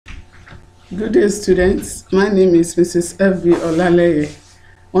Good day, students. My name is Mrs. F.B. Olaleye,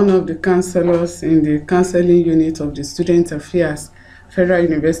 one of the counselors in the counseling unit of the Student Affairs, Federal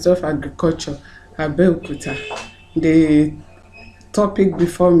University of Agriculture, Abeokuta. The topic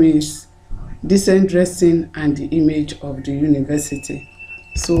before me is decent dressing and the image of the university.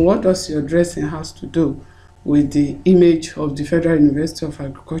 So what does your dressing have to do with the image of the Federal University of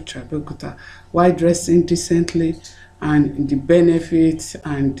Agriculture, Abeokuta? Why dressing decently and the benefits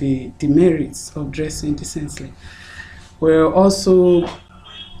and the demerits of dressing decently? We'll also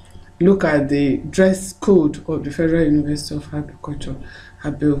look at the dress code of the Federal University of Agriculture,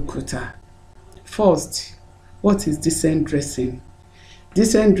 Abeokuta. First, what is decent dressing?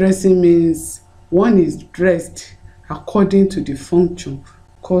 Decent dressing means one is dressed according to the function,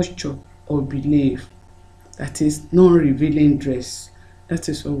 culture, or belief. That is non-revealing dress. That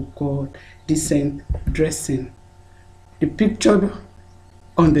is what we call decent dressing. The picture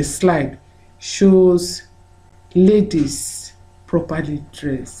on the slide shows ladies properly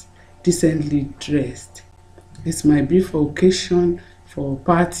dressed, decently dressed. This might be for occasion, for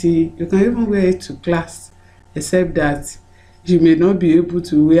party. You can even wear it to class, except that you may not be able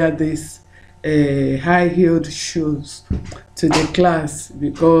to wear this high-heeled shoes to the class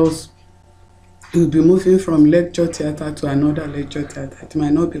because you'll be moving from lecture theater to another lecture theater. It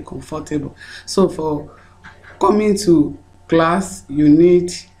might not be comfortable. So for coming to class, you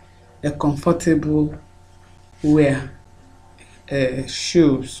need a comfortable wear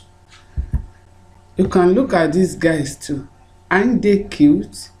shoes. You can look at these guys too. Aren't they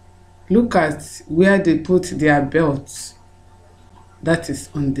cute? Look at where they put their belts. That is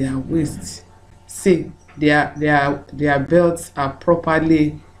on their waist. See, their belts are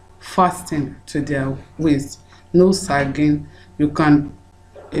properly fastened to their waist. No sagging. You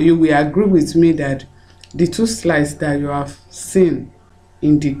will agree with me that the two slides that you have seen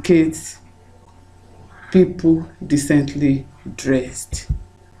indicate people decently dressed.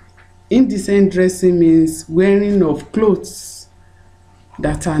 Indecent dressing means wearing of clothes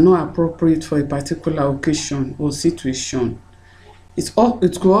that are not appropriate for a particular occasion or situation. It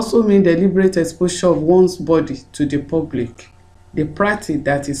could also mean deliberate exposure of one's body to the public, the practice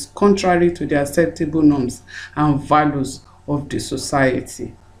that is contrary to the acceptable norms and values of the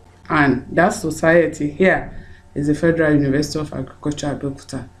society. And that society here is the Federal University of Agriculture,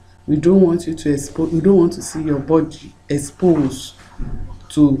 Abeokuta. We don't want you to expose. We don't want to see your body exposed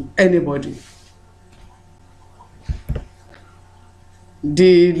to anybody.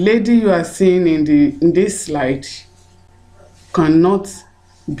 The lady you are seeing in this slide cannot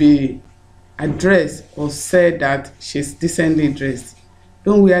be addressed or said that she's decently dressed.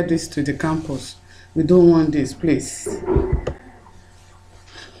 Don't wear this to the campus. We don't want this, please.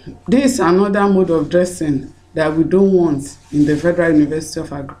 This is another mode of dressing that we don't want in the Federal University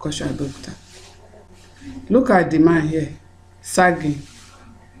of Agriculture, Abeokuta. Look at the man here, sagging.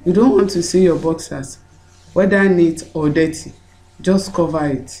 You don't want to see your boxers, whether neat or dirty. Just cover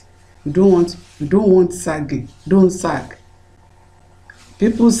it. You don't want sagging. Don't sag.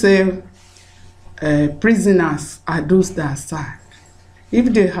 People say prisoners are those that sag.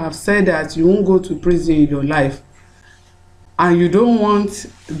 If they have said that you won't go to prison in your life, and you don't want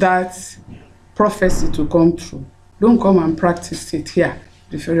that prophecy to come true, don't come and practice it here,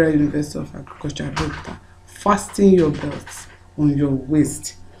 the Federal University of Agriculture, Abeokuta. Fasten your belts on your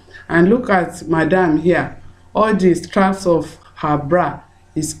waist. And look at Madam here. All the straps of her bra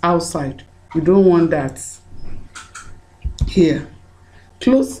is outside. You don't want that here.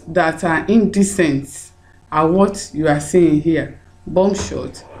 Clothes that are indecent are what you are seeing here. Bomb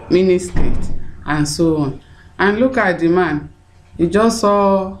short, mini skirt, and so on. And look at the man. He just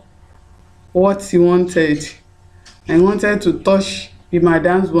saw what he wanted and wanted to touch the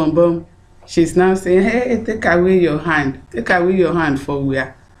madam's bum bum. She's now saying, hey, take away your hand. Take away your hand for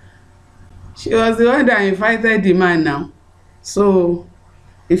where? She was the one that invited the man now. So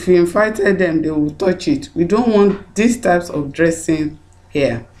if you invited them, they will touch it. We don't want these types of dressing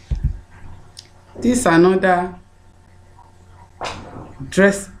here. This is another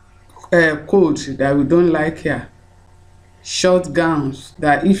dress code that we don't like here. Short gowns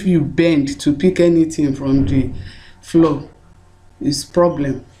that if you bend to pick anything from the floor is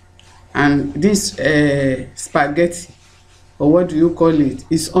problem. And this spaghetti, or what do you call it,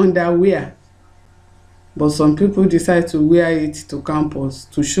 is underwear. But some people decide to wear it to campus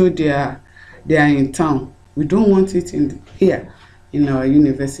to show they are in town. We don't want it here in our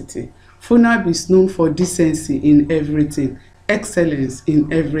university. FUNAAB is known for decency in everything, excellence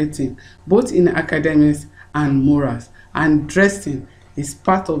in everything, both in academics and morals. And dressing is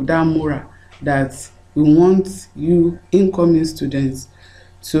part of that moral that we want you incoming students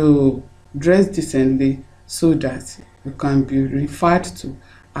to dress decently so that you can be referred to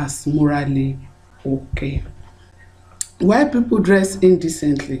as morally okay. Why people dress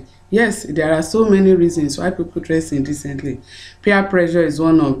indecently? Yes, there are so many reasons why people dress indecently. Peer pressure is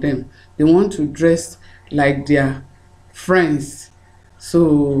one of them. They want to dress like their friends.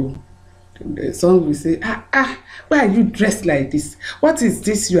 So some will say, why are you dressed like this? What is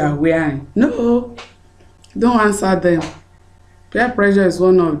this you are wearing? No, don't answer them. Peer pressure is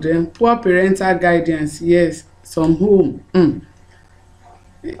one of them. Poor parental guidance, yes. Some home,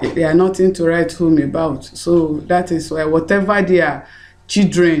 they are nothing to write home about. So that is why whatever their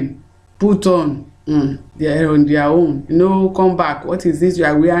children put on, they are on their own. Come back. What is this you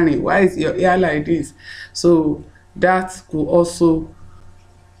are wearing? Why is your hair like this? So that could also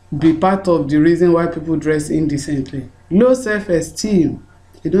be part of the reason why people dress indecently. Low self-esteem.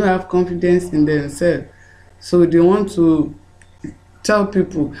 They don't have confidence in themselves. So they want to tell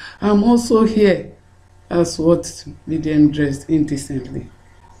people, I'm also here. That's what made them dress indecently.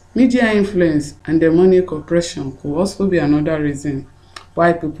 Media influence and demonic oppression could also be another reason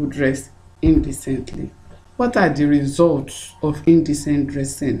why people dress indecently. What are the results of indecent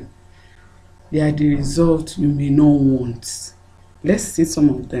dressing? They are the results you may not want. Let's see some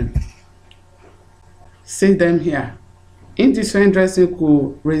of them. See them here. Indecent dressing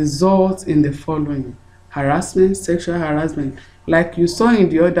could result in the following: harassment, sexual harassment, like you saw in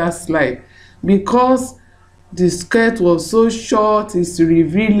the other slide. Because the skirt was so short, it's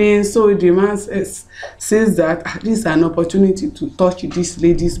revealing, so the man says that this is an opportunity to touch this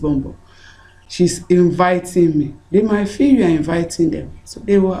lady's bum. She's inviting me. They might feel you are inviting them, so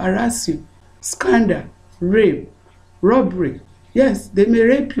they will harass you. Scandal, rape, robbery. Yes, they may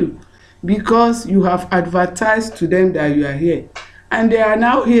rape you because you have advertised to them that you are here, and they are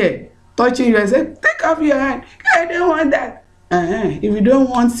now here touching you and say, take off your hand. I don't want that. If you don't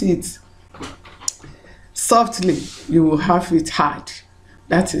want it softly, you will have it hard.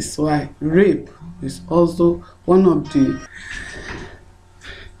 That is why rape is also one of the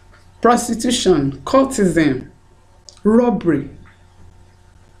prostitution, cultism, robbery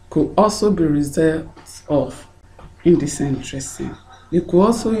could also be results of indecent dressing. They could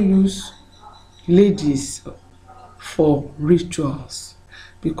also use ladies for rituals.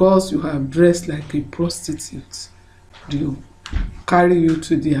 Because you have dressed like a prostitute, they carry you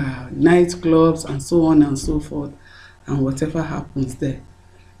to their nightclubs and so on and so forth, and whatever happens there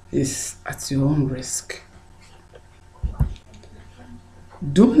is at your own risk.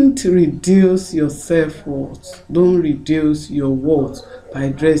 Don't reduce your self-worth. Don't reduce your worth by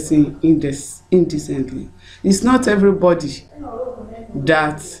dressing indecently. It's not everybody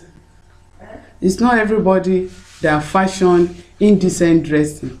that fashion indecent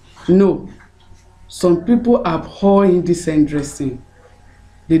dressing. No. Some people abhor indecent dressing.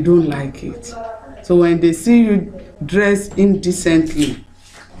 They don't like it. So when they see you dress indecently,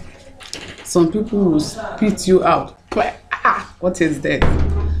 some people will spit you out. What is that?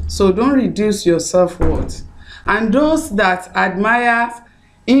 So don't reduce your self-worth. And those that admire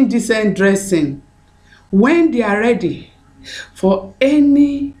indecent dressing, when they are ready for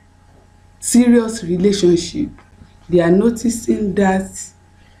any serious relationship, they are noticing that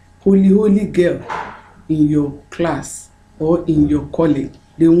holy girl in your class or in your college,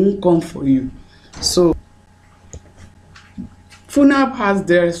 they won't come for you. So FUNAAB has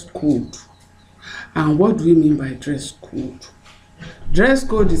dress code. And what do we mean by dress code? Dress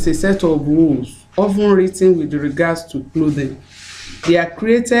code is a set of rules often written with regards to clothing. They are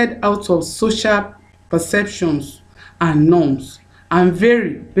created out of social perceptions and norms and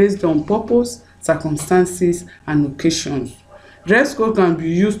vary based on purpose, circumstances, and occasions. Dress code can be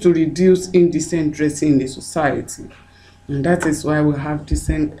used to reduce indecent dressing in a society, and that is why we have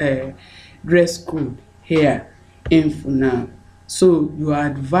decent dress code here in FUNAAB. So you are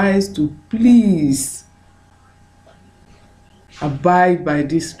advised to please abide by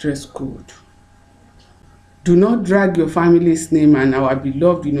this dress code. Do not drag your family's name and our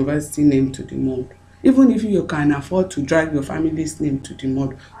beloved university name to the mud. Even if you can afford to drag your family's name to the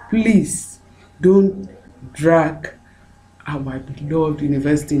mud, please don't drag our beloved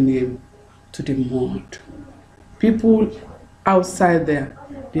university name to the mud. People outside there,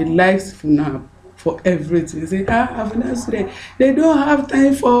 they like FUNAAB for everything. They say, FUNAAB student, they don't have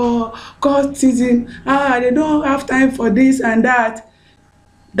time for courtism. They don't have time for this and that.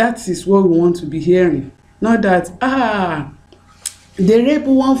 That is what we want to be hearing. Not that, they rape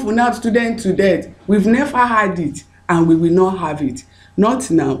one FUNAAB student to death. We've never had it and we will not have it.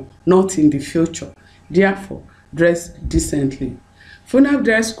 Not now, not in the future. Therefore, dress decently. FUNAAB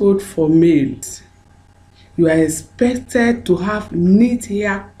dress code for males. You are expected to have neat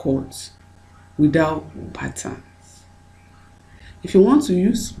haircuts without pattern. If you want to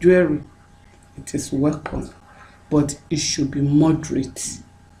use jewelry, it is welcome, but it should be moderate,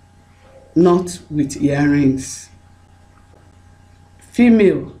 not with earrings.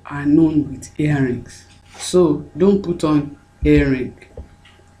 Female are known with earrings, so don't put on earring.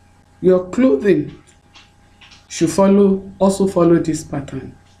 Your clothing should also follow this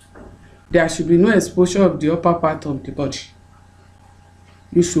pattern. There should be no exposure of the upper part of the body.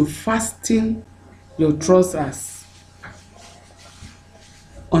 You should fasten your trousers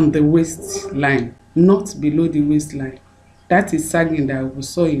on the waistline, not below the waistline. That is sagging that we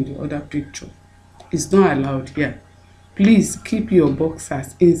saw in the other picture. It's not allowed here. Please keep your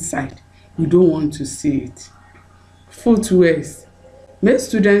boxers inside. You don't want to see it. Footwears. Male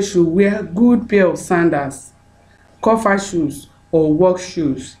students should wear good pair of sandals, cover shoes or work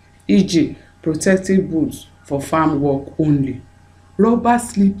shoes, e.g. protective boots for farm work only. Rubber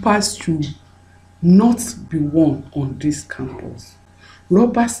slippers should not be worn on this campus.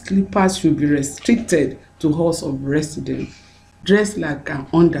 Rubber slippers should be restricted to halls of residence. Dress like an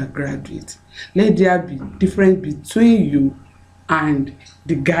undergraduate. Let there be difference between you and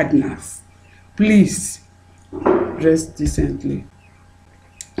the gardeners. Please dress decently.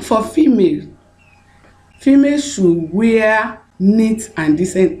 For females should wear neat and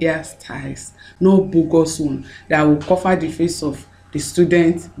decent hairstyles, no bogus one that will cover the face of the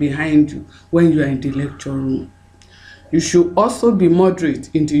student behind you when you are in the lecture room. You should also be moderate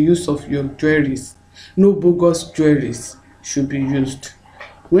in the use of your jewelries. No bogus jewelries should be used.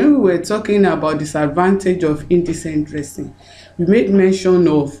 When we were talking about disadvantage of indecent dressing, we made mention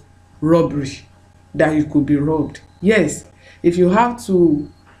of robbery, that you could be robbed. Yes, if you have to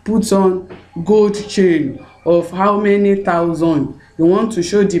put on gold chain of how many thousand, you want to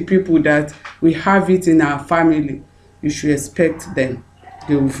show the people that we have it in our family, you should expect them.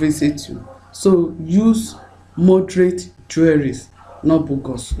 They will visit you. So use moderate jewelries, not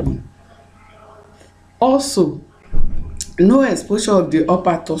bogus one. Also, no exposure of the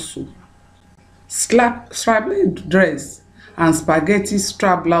upper torso. Strapless dress and spaghetti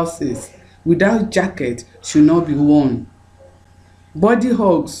strap blouses without jacket should not be worn. Body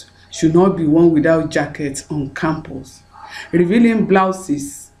hugs should not be worn without jackets on campus. Revealing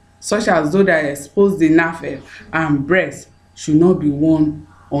blouses, such as those that expose the navel and breast, should not be worn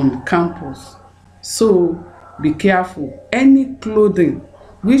on campus. So be careful. Any clothing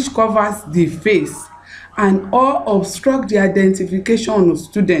which covers the face and or obstruct the identification of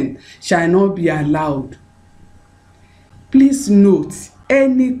students shall not be allowed. Please note,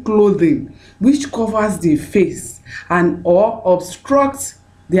 any clothing which covers the face and or obstructs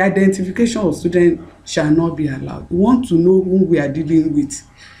the identification of students shall not be allowed. We want to know whom we are dealing with.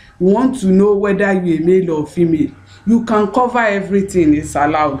 We want to know whether you are male or female. You can cover everything, it's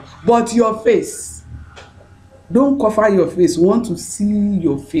allowed, but your face, don't cover your face. We want to see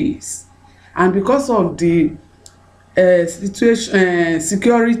your face. And because of the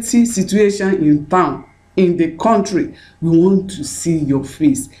security situation in town, in the country, we want to see your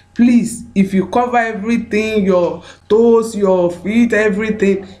face. Please, if you cover everything, your toes, your feet,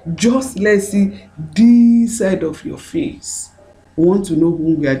 everything, just let's see this side of your face. We want to know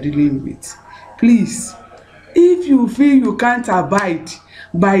whom we are dealing with. Please, if you feel you can't abide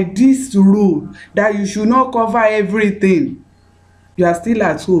by this rule that you should not cover everything, you are still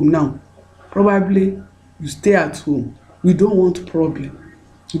at home now. Probably you stay at home. We don't want problem.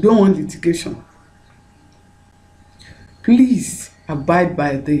 We don't want litigation. Please abide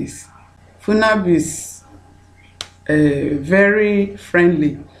by this. FUNAAB is very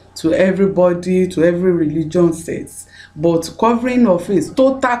friendly to everybody, to every religion sect, but covering of face,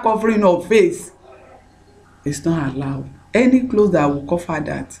 total covering of face, is not allowed. Any clothes that will cover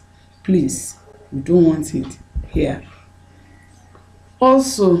that, please, we don't want it here.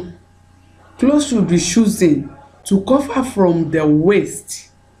 Also, clothes should be chosen to cover from the waist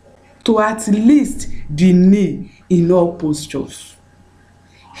to at least the knee in all postures.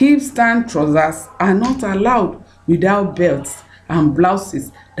 Hip stand trousers are not allowed without belts and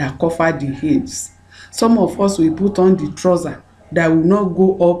blouses that cover the hips. Some of us will put on the trouser that will not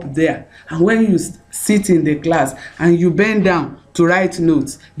go up there, and when you sit in the class and you bend down to write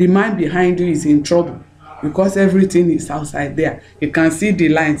notes, the man behind you is in trouble because everything is outside there. You can see the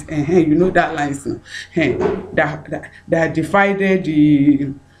lines, you know that lines now, that divided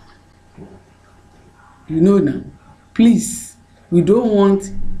the, you know now. Please, we don't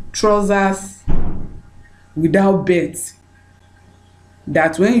want trousers without belts,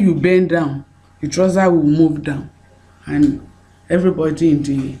 that when you bend down, the trouser will move down and everybody in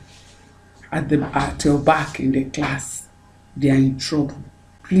the at your back in the class, they are in trouble.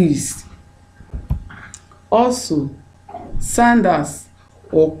 Please, Also, sandals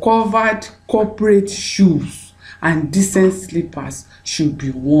or covered corporate shoes and decent slippers should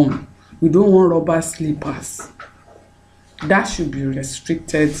be worn. We don't want rubber slippers. That should be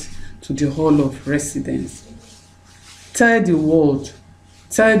restricted to the hall of residence. Tell the world,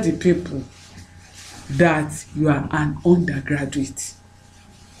 tell the people that you are an undergraduate,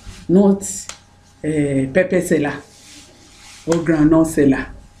 not a pepper seller or groundnut seller.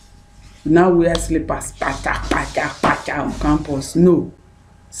 You now wear slippers, pata on campus. No.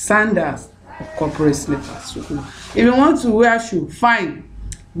 Sandals or corporate slippers. If you want to wear shoe, fine.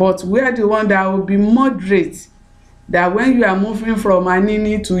 But wear the one that will be moderate. That when you are moving from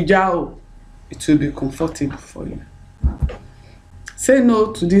Anini to Jao, it will be comfortable for you. Say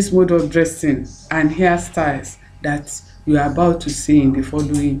no to this mode of dressing and hairstyles that you are about to see in the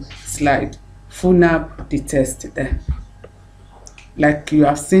following slide. FUNAAB detests them. Like you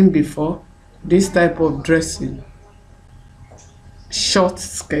have seen before, this type of dressing, short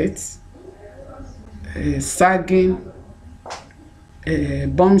skirts, sagging,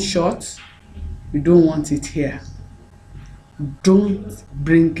 bum shorts, we don't want it here. Don't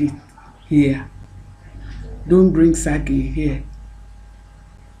bring it here. Don't bring sagging here.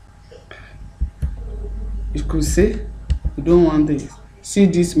 You could say, we don't want this. See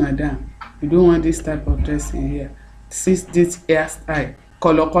this, madam. We don't want this type of dressing here. See this hairstyle,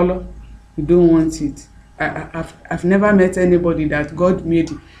 color. We don't want it. I've never met anybody that God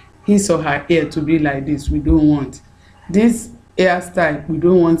made his or her hair to be like this. We don't want this hairstyle. We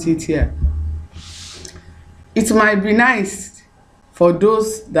don't want it here. It might be nice for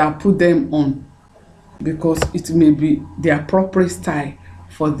those that put them on because it may be the appropriate style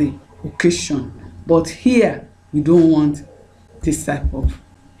for the occasion. But here, we don't want this type of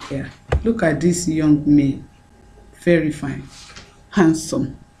hair. Look at this young man. Very fine.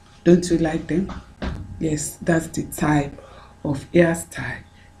 Handsome. Don't you like them? Yes, that's the type of hairstyle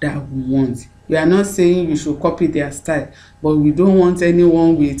that we want. We are not saying you should copy their style, but we don't want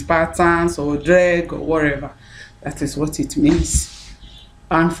anyone with patterns or drag or whatever. That is what it means.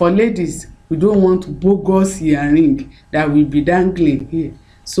 And for ladies, we don't want bogus earring that will be dangling here.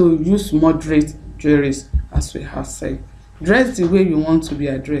 So use moderate jewelries, as we have said. Dress the way you want to be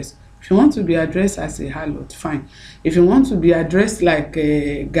addressed. If you want to be addressed as a harlot, fine. If you want to be addressed like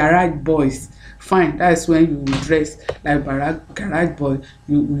garage boys, fine. That's when you will dress like garage boy.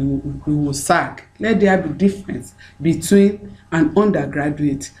 You will sag. Let there be difference between an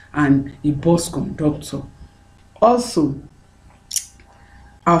undergraduate and a bus conductor. Also,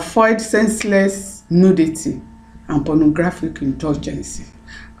 avoid senseless nudity and pornographic indulgence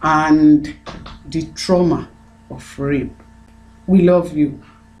and the trauma of rape. We love you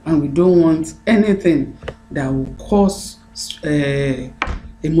and we don't want anything that will cause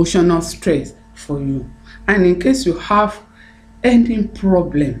emotional stress for you. And in case you have any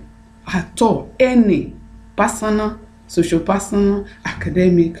problem at all, any personal, socio-personal,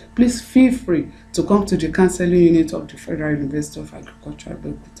 academic, please feel free to come to the counseling unit of the Federal University of Agriculture.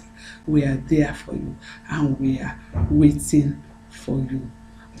 We are there for you and we are waiting for you.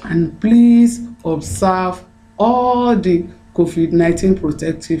 And please observe all the COVID-19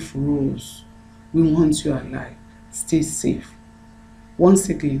 protective rules. We want you alive. Stay safe. Once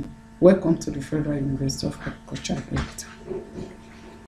again, welcome to the Federal University of Agriculture.